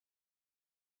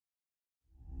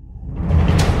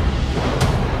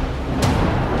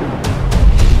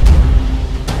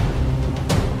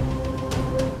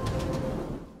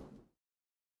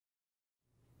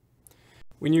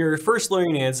When you're first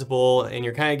learning Ansible and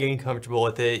you're kind of getting comfortable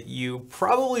with it, you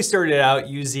probably started out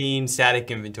using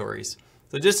static inventories.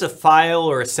 So just a file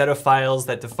or a set of files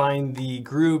that define the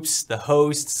groups, the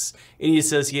hosts, any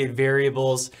associated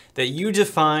variables that you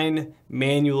define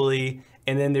manually,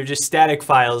 and then they're just static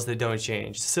files that don't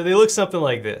change. So they look something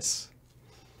like this.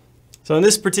 So in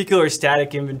this particular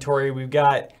static inventory, we've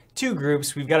got two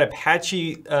groups. We've got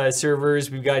Apache servers,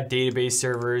 we've got database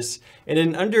servers, and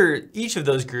then under each of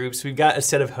those groups, we've got a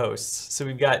set of hosts. So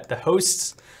we've got the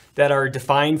hosts that are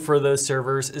defined for those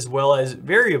servers, as well as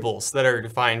variables that are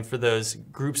defined for those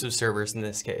groups of servers in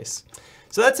this case.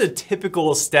 So that's a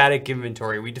typical static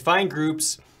inventory. We define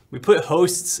groups, we put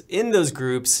hosts in those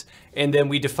groups, and then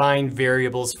we define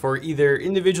variables for either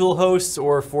individual hosts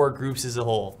or for groups as a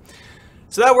whole.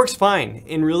 So that works fine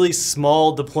in really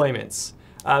small deployments.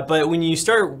 But when you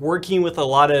start working with a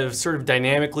lot of sort of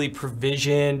dynamically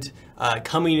provisioned,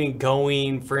 coming and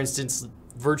going, for instance,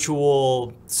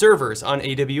 virtual servers on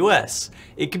AWS,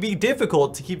 it can be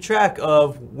difficult to keep track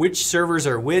of which servers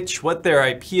are which, what their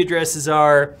IP addresses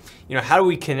are, how do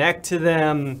we connect to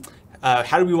them,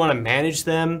 how do we want to manage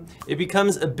them. It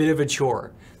becomes a bit of a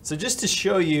chore. So just to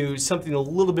show you something a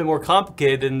little bit more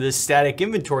complicated than this static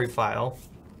inventory file,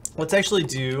 let's actually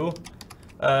do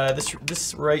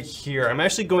this right here. I'm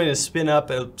actually going to spin up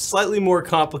a slightly more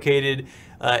complicated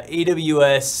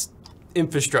AWS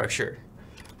infrastructure.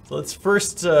 So let's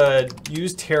first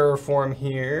use Terraform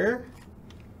here.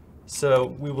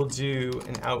 So we will do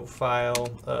an out file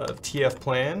of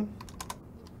tfplan.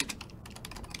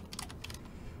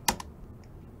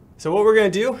 So what we're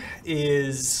going to do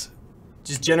is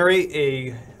just generate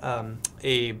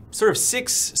a sort of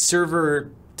 6 server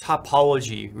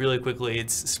topology really quickly.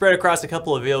 It's spread across a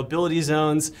couple of availability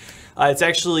zones. It's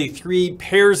actually 3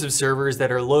 pairs of servers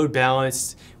that are load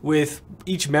balanced, with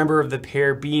each member of the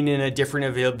pair being in a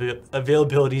different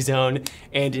availability zone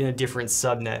and in a different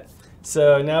subnet.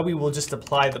 So now we will just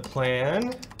apply the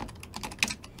plan.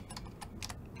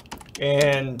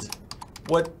 And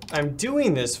what I'm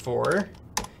doing this for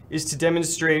is to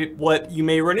demonstrate what you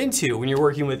may run into when you're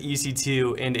working with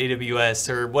EC2 and AWS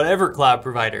or whatever cloud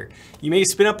provider. You may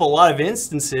spin up a lot of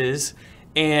instances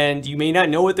and you may not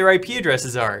know what their IP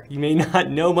addresses are. You may not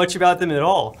know much about them at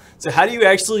all. So how do you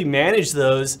actually manage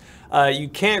those? You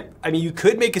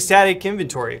could make a static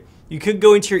inventory. You could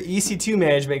go into your EC2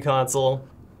 management console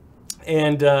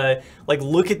and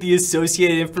look at the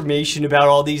associated information about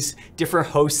all these different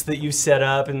hosts that you set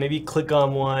up and maybe click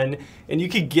on one, and you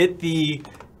could get the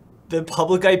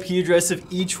public IP address of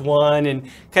each one and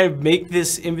kind of make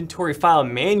this inventory file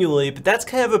manually, but that's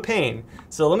kind of a pain.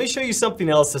 So let me show you something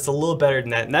else that's a little better than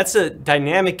that, and that's a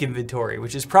dynamic inventory,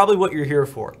 which is probably what you're here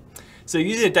for. So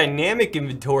using a dynamic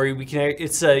inventory,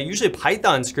 it's usually a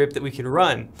Python script that we can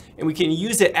run, and we can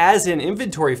use it as an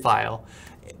inventory file,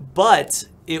 but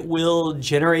it will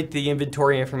generate the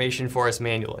inventory information for us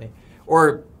manually,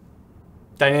 or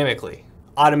dynamically,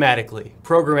 automatically,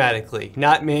 programmatically,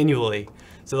 not manually.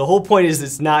 So the whole point is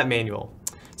it's not manual.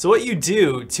 So what you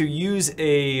do to use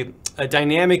a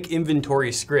dynamic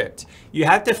inventory script, you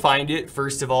have to find it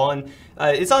first of all, and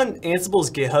it's on Ansible's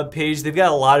GitHub page. They've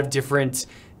got a lot of different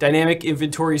dynamic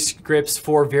inventory scripts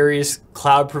for various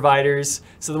cloud providers.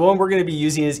 So the one we're going to be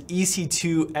using is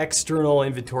EC2 external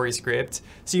inventory script.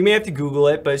 So you may have to Google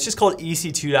it, but it's just called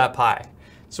EC2.py.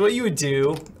 So what you would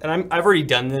do, and I've already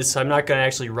done this, so I'm not going to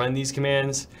actually run these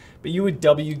commands, but you would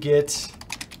wget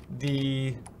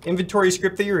the inventory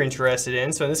script that you're interested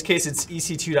in. So in this case, it's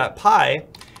ec2.py.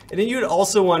 And then you would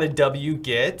also want to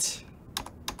wget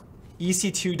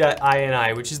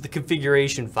ec2.ini, which is the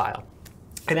configuration file.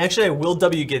 And actually, I will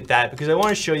wget that because I want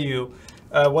to show you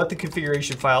what the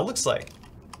configuration file looks like.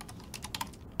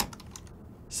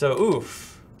 So,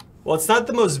 well, it's not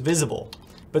the most visible,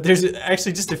 but there's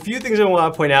actually just a few things I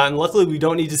want to point out, and luckily we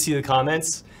don't need to see the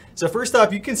comments. So first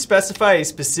off, you can specify a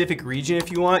specific region if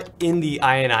you want in the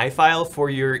ini file for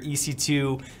your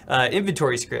EC2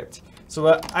 inventory script. So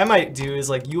what I might do is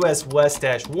like US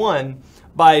West-1,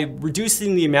 by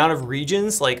reducing the amount of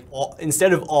regions,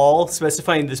 instead of all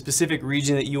specifying the specific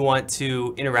region that you want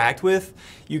to interact with,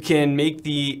 you can make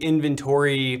the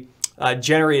inventory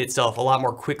generate itself a lot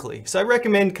more quickly. So I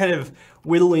recommend kind of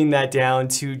whittling that down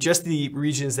to just the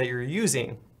regions that you're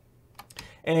using.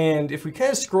 And if we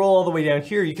kind of scroll all the way down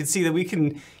here, you can see that we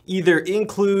can either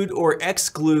include or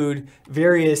exclude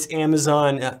various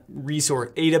Amazon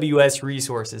AWS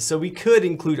resources. So we could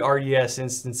include RDS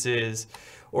instances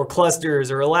or clusters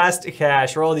or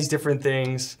Elasticache or all these different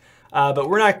things, but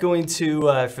we're not going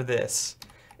to for this.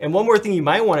 And one more thing you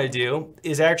might want to do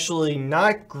is actually you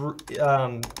might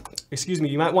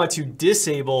want to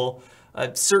disable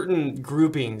certain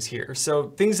groupings here. So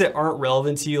things that aren't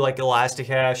relevant to you, like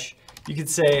Elasticache, you could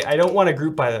say, I don't want to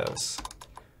group by those.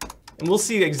 And we'll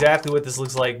see exactly what this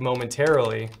looks like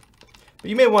momentarily. But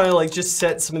you may want to like just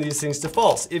set some of these things to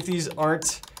false if these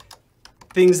aren't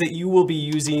things that you will be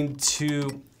using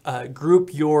to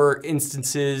group your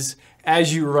instances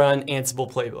as you run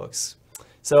Ansible playbooks.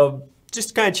 So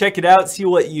just kind of check it out, see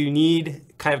what you need,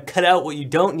 kind of cut out what you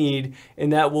don't need,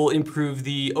 and that will improve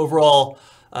the overall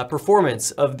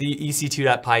performance of the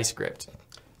EC2.py script.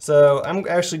 So I'm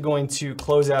actually going to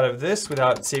close out of this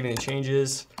without saving the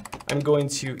changes. I'm going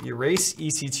to erase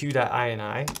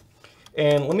EC2.ini.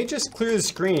 And let me just clear the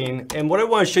screen. And what I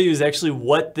want to show you is actually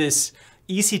what this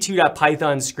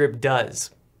EC2.python script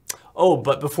does. Oh,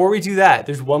 but before we do that,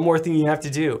 there's one more thing you have to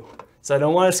do. So I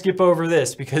don't want to skip over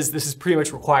this because this is pretty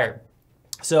much required.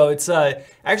 So it's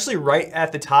actually right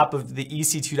at the top of the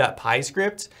EC2.py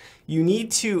script. You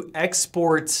need to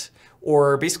export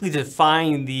or basically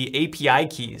define the API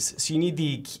keys. So you need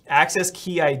the access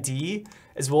key ID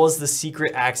as well as the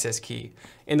secret access key.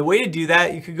 And the way to do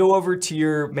that, you could go over to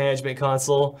your management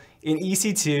console in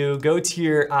EC2, go to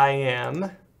your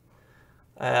IAM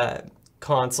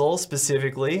console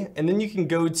specifically, and then you can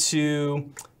go to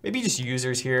maybe just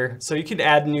users here. So you could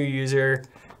add a new user.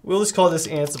 We'll just call this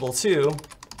Ansible 2.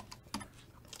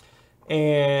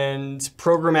 And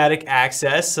programmatic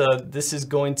access. So this is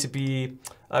going to be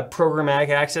programmatic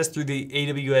access through the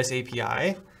AWS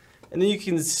API. And then you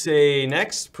can say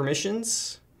next,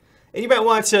 permissions. And you might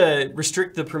want to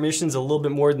restrict the permissions a little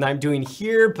bit more than I'm doing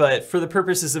here, but for the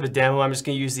purposes of a demo, I'm just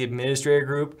going to use the administrator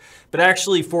group. But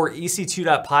actually for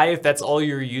EC2.py, if that's all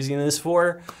you're using this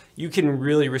for, you can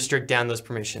really restrict down those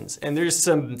permissions. And there's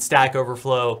some Stack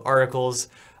Overflow articles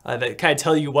that kind of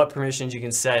tell you what permissions you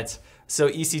can set. So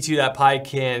EC2.py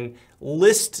can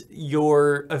list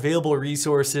your available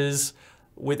resources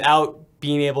without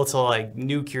being able to like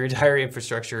nuke your entire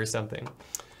infrastructure or something.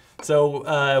 So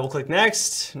we'll click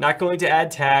next. Not going to add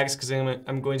tags because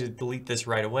I'm going to delete this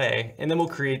right away. And then we'll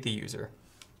create the user.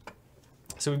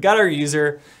 So we've got our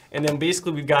user, and then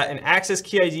basically we've got an access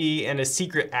key ID and a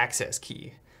secret access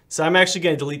key. So I'm actually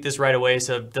going to delete this right away,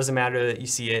 so it doesn't matter that you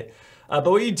see it. But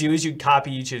what you do is you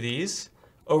copy each of these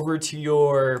over to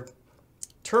your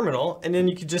terminal, and then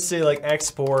you could just say like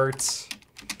export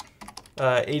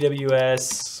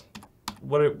AWS,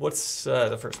 what's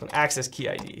the first one? Access key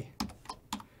ID,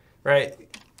 right?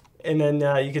 And then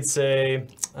you could say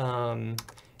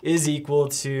is equal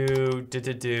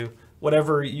to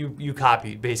whatever you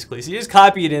copied, basically. So you just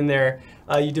copy it in there.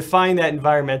 You define that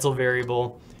environmental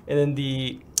variable, and then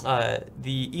the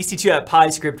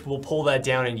EC2.py script will pull that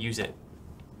down and use it.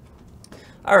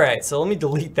 All right, so let me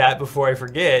delete that before I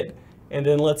forget, and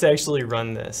then let's actually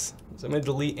run this. So I'm going to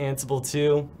delete Ansible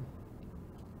 2.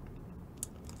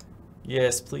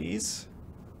 Yes, please.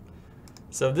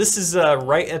 So this is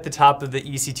right at the top of the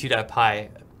EC2.py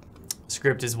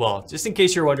script as well. Just in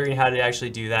case you're wondering how to actually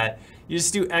do that, you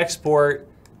just do export,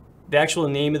 the actual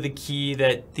name of the key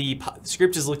that the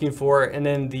script is looking for, and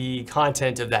then the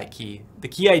content of that key, the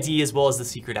key ID as well as the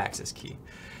secret access key.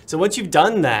 So once you've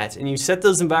done that and you set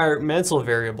those environmental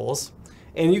variables,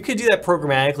 and you could do that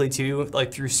programmatically too,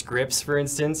 like through scripts, for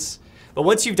instance. But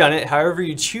once you've done it, however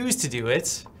you choose to do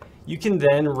it, you can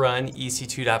then run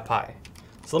EC2.py.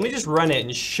 So let me just run it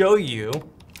and show you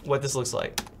what this looks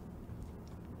like.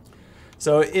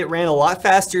 So it ran a lot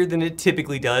faster than it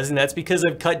typically does, and that's because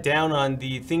I've cut down on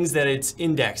the things that it's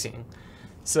indexing.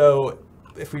 So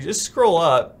if we just scroll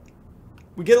up,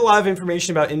 we get a lot of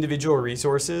information about individual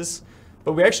resources,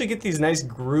 but we actually get these nice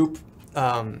groups.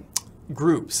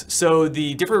 So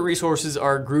the different resources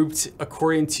are grouped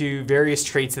according to various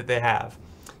traits that they have.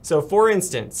 So for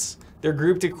instance, they're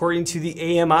grouped according to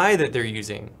the AMI that they're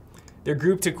using. They're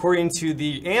grouped according to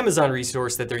the Amazon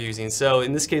resource that they're using. So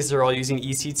in this case, they're all using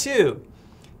EC2.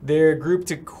 They're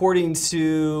grouped according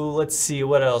to, let's see,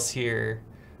 what else here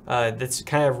that's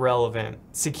kind of relevant.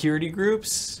 Security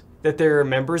groups that they're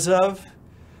members of.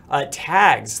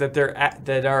 Tags that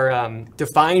are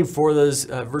defined for those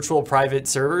virtual private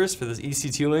servers, for those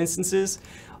EC2 instances.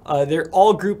 They're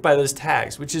all grouped by those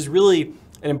tags, which is really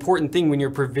an important thing when you're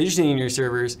provisioning your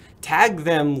servers. Tag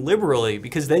them liberally,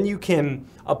 because then you can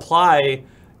apply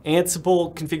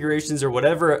Ansible configurations or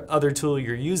whatever other tool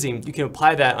you're using. You can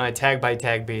apply that on a tag by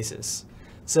tag basis.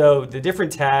 So the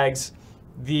different tags,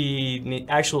 the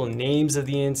actual names of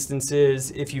the instances,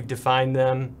 if you've defined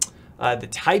them, the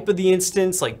type of the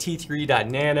instance, like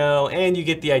T3.nano, and you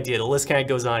get the idea. The list kind of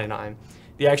goes on and on.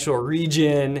 The actual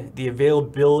region, the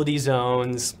availability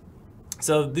zones.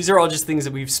 So these are all just things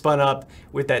that we've spun up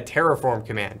with that Terraform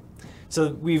command. So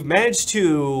we've managed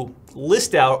to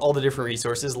list out all the different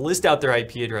resources, list out their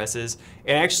IP addresses,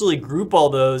 and actually group all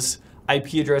those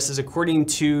IP addresses according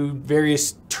to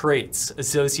various traits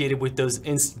associated with those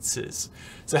instances.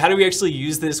 So how do we actually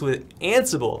use this with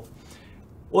Ansible?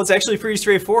 Well, it's actually pretty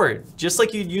straightforward. Just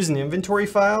like you'd use an inventory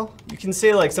file, you can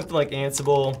say like something like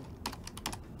Ansible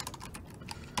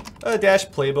dash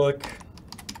playbook,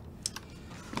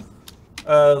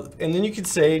 and then you could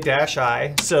say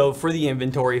 -i. So for the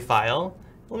inventory file,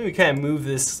 let me kind of move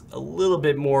this a little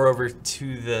bit more over to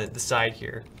the side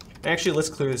here. Actually, let's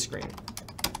clear the screen.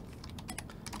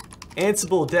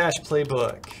 Ansible dash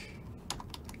playbook.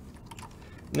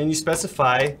 And then you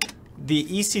specify the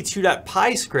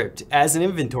EC2.py script as an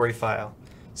inventory file.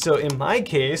 So in my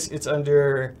case, it's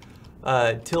under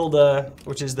tilde,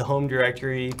 which is the home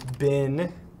directory,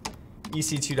 bin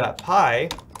EC2.py.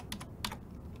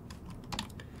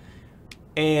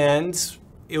 And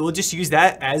it will just use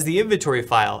that as the inventory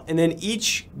file. And then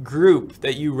each group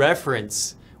that you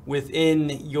reference within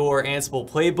your Ansible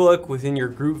playbook, within your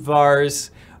group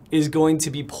vars, is going to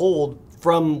be pulled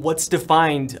from what's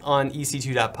defined on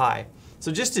EC2.py.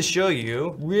 So just to show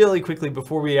you really quickly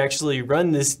before we actually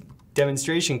run this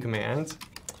demonstration command,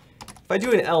 if I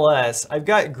do an ls, I've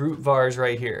got group vars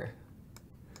right here.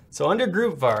 So under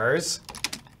group vars,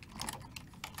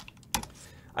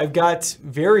 I've got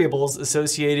variables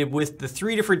associated with the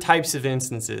 3 different types of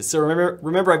instances. So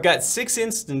remember I've got 6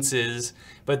 instances,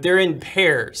 but they're in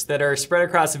pairs that are spread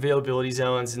across availability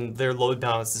zones and they're load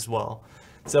balanced as well.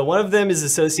 So one of them is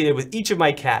associated with each of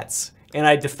my cats, and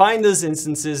I define those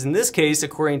instances, in this case,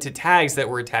 according to tags that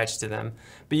were attached to them.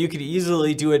 But you could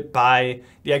easily do it by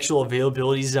the actual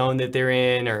availability zone that they're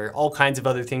in, or all kinds of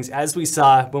other things, as we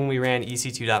saw when we ran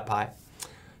EC2.py.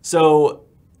 So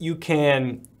you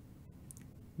can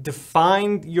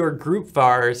define your group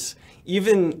vars,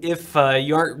 even if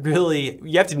you aren't really,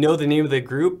 you have to know the name of the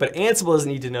group, but Ansible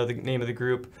doesn't need to know the name of the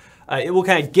group. It will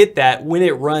kind of get that when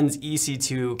it runs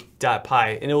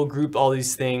EC2.py, and it will group all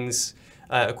these things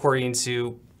according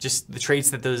to just the traits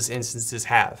that those instances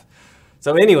have.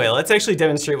 So anyway, let's actually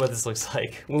demonstrate what this looks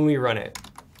like when we run it.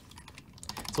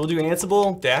 So we'll do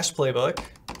Ansible dash playbook.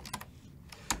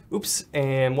 Oops,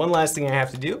 and one last thing I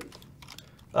have to do.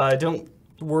 Don't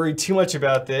worry too much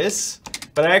about this,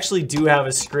 but I actually do have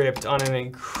a script on an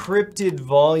encrypted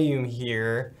volume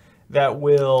here that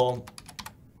will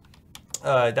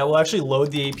actually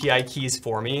load the API keys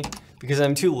for me, because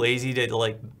I'm too lazy to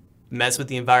like mess with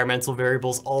the environmental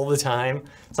variables all the time.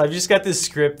 So I've just got this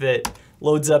script that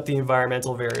loads up the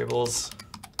environmental variables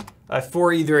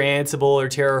for either Ansible or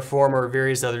Terraform or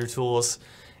various other tools,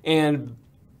 and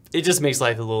it just makes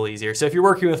life a little easier. So if you're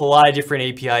working with a lot of different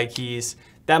API keys,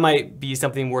 that might be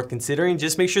something worth considering.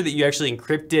 Just make sure that you actually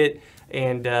encrypt it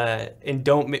and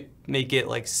don't make it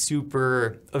like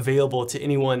super available to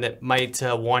anyone that might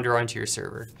wander onto your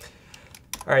server.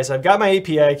 All right, so I've got my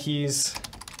API keys.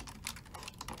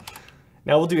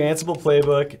 Now we'll do Ansible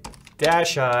playbook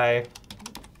 -i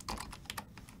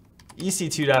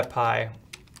EC2.py.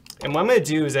 And what I'm going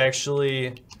to do is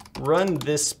actually run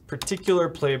this particular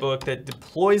playbook that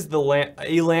deploys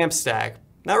a LAMP stack.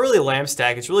 Not really a LAMP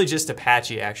stack, it's really just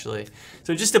Apache actually.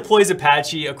 So it just deploys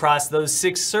Apache across those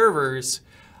 6 servers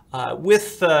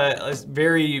with a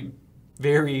very,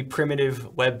 very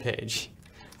primitive web page.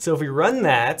 So if we run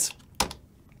that,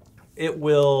 it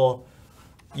will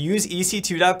use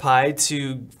EC2.py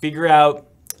to figure out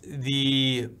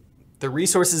the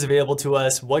resources available to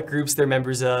us, what groups they're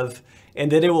members of,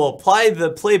 and then it will apply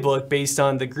the playbook based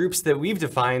on the groups that we've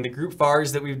defined, the group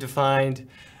vars that we've defined,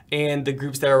 and the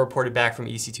groups that are reported back from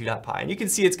EC2.py. And you can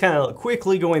see it's kind of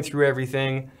quickly going through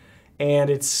everything, and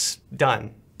it's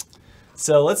done.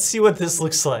 So let's see what this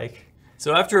looks like.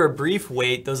 So after a brief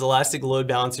wait, those elastic load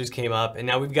balancers came up, and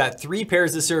now we've got 3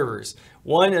 pairs of servers,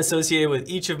 one associated with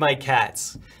each of my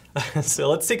cats. So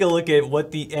let's take a look at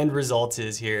what the end result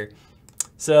is here.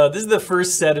 So this is the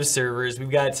first set of servers.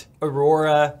 We've got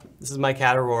Aurora, this is my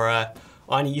cat Aurora,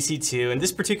 on EC2, and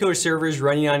this particular server is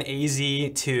running on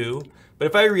AZ2. But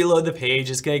if I reload the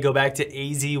page, it's going to go back to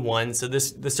AZ1. So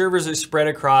the servers are spread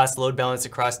across, load balanced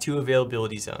across 2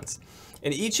 availability zones.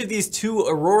 And each of these 2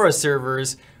 Aurora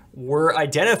servers were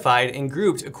identified and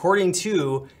grouped according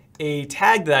to a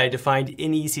tag that I defined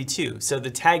in EC2. So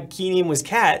the tag key name was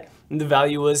cat and the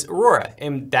value was Aurora.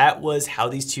 And that was how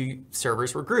these 2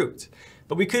 servers were grouped.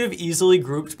 But we could have easily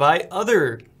grouped by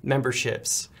other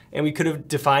memberships, and we could have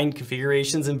defined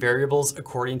configurations and variables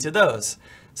according to those.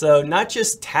 So not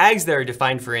just tags that are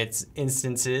defined for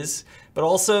instances, but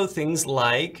also things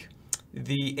like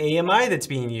the AMI that's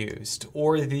being used,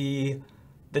 or the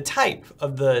the type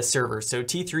of the server. So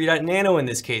T3.nano in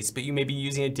this case, but you may be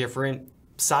using a different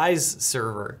size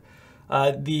server.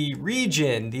 The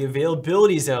region, the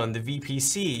availability zone, the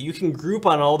VPC, you can group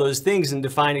on all those things and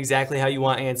define exactly how you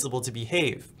want Ansible to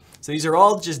behave. So these are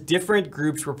all just different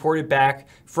groups reported back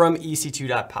from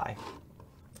EC2.py.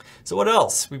 So what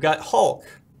else? We've got Hulk,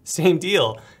 same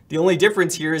deal. The only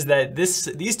difference here is that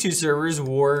these two servers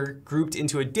were grouped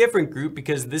into a different group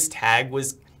because this tag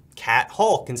was cat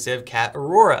Hulk instead of cat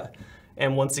Aurora.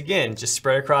 And once again, just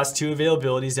spread across two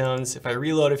availability zones. If I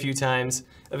reload a few times,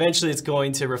 eventually it's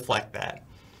going to reflect that.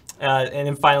 And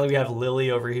then finally we have Lily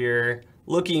over here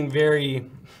looking very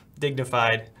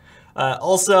dignified.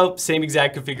 Also, same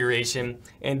exact configuration.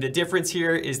 And the difference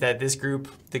here is that this group,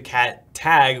 the cat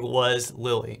tag was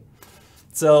Lily.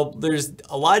 So there's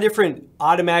a lot of different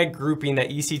automatic grouping that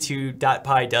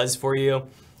EC2.py does for you.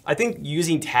 I think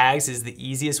using tags is the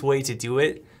easiest way to do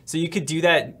it. So you could do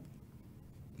that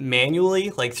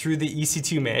manually, like through the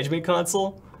EC2 management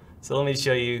console. So let me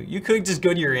show you. You could just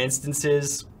go to your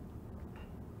instances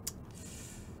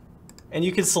and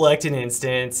you could select an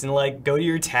instance and like go to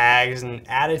your tags and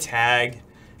add a tag.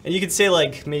 And you could say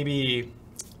like maybe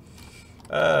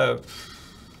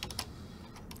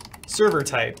server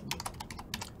type.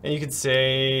 And you could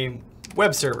say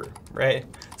web server, right?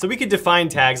 So we could define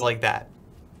tags like that.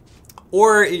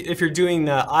 Or if you're doing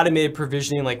the automated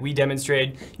provisioning like we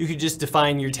demonstrated, you could just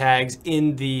define your tags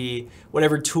in the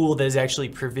whatever tool that is actually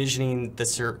provisioning the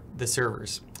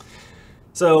servers.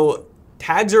 So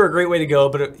tags are a great way to go,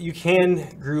 but you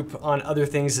can group on other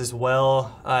things as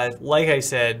well. Like I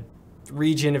said,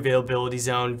 region, availability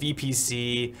zone,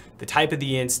 VPC, the type of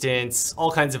the instance,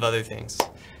 all kinds of other things.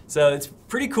 So it's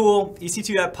pretty cool.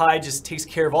 EC2.py just takes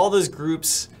care of all those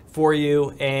groups for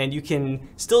you, and you can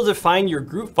still define your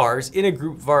group vars in a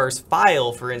group vars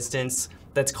file, for instance,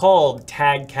 that's called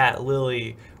tag cat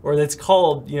lily, or that's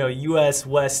called, you know,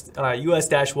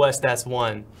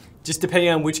 US-West-1, just depending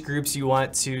on which groups you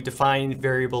want to define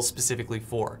variables specifically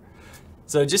for.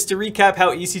 So just to recap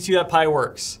how EC2.py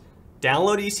works.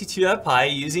 Download EC2.py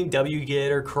using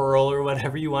wget or curl or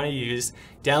whatever you want to use.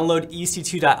 Download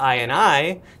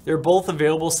EC2.ini. They're both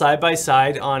available side by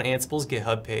side on Ansible's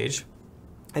GitHub page.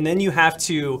 And then you have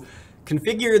to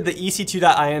configure the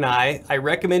EC2.ini. I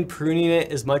recommend pruning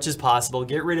it as much as possible.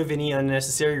 Get rid of any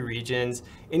unnecessary regions,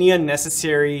 any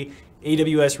unnecessary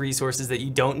AWS resources that you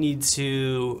don't need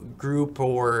to group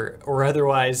or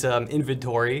otherwise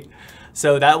inventory.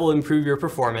 So that will improve your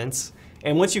performance.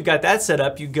 And once you've got that set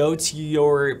up, you go to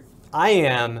your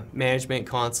IAM management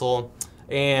console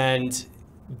and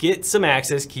get some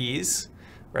access keys,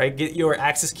 right? Get your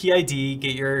access key ID,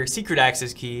 get your secret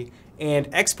access key, and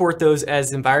export those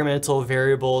as environmental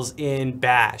variables in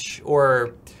Bash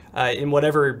or in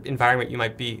whatever environment you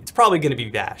might be. It's probably going to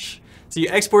be Bash. So you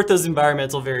export those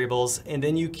environmental variables, and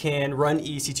then you can run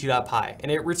EC2.py,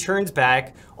 and it returns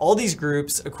back all these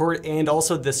groups and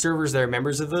also the servers that are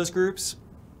members of those groups.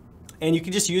 And you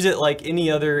can just use it like any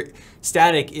other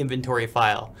static inventory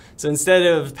file. So instead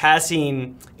of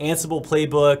passing Ansible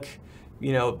playbook,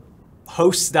 you know,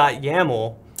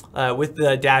 hosts.yaml with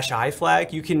the -i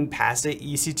flag, you can pass it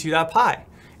EC2.py.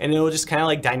 And it'll just kind of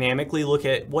like dynamically look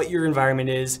at what your environment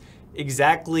is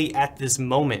exactly at this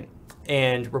moment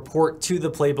and report to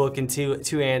the playbook and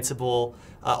to Ansible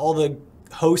all the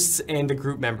hosts and the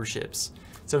group memberships.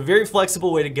 So very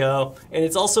flexible way to go. And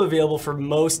it's also available for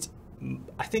most,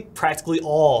 I think practically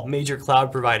all major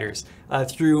cloud providers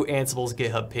through Ansible's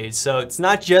GitHub page. So it's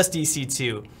not just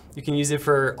EC2. You can use it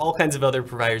for all kinds of other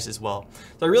providers as well.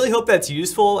 So I really hope that's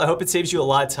useful. I hope it saves you a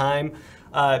lot of time.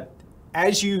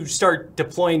 As you start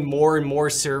deploying more and more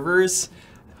servers,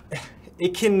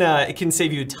 it can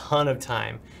save you a ton of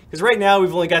time. Because right now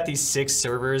we've only got these 6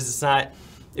 servers.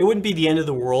 It wouldn't be the end of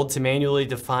the world to manually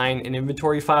define an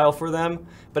inventory file for them.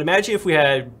 But imagine if we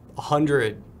had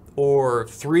 100 or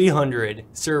 300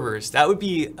 servers. That would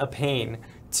be a pain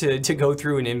to go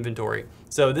through an inventory.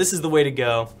 So this is the way to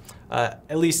go,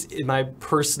 at least in my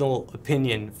personal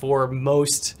opinion, for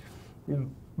most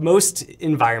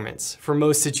environments, for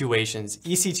most situations.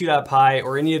 EC2.py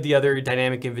or any of the other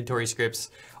dynamic inventory scripts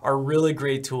are really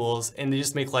great tools, and they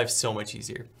just make life so much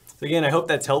easier. So again, I hope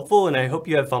that's helpful, and I hope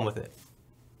you have fun with it.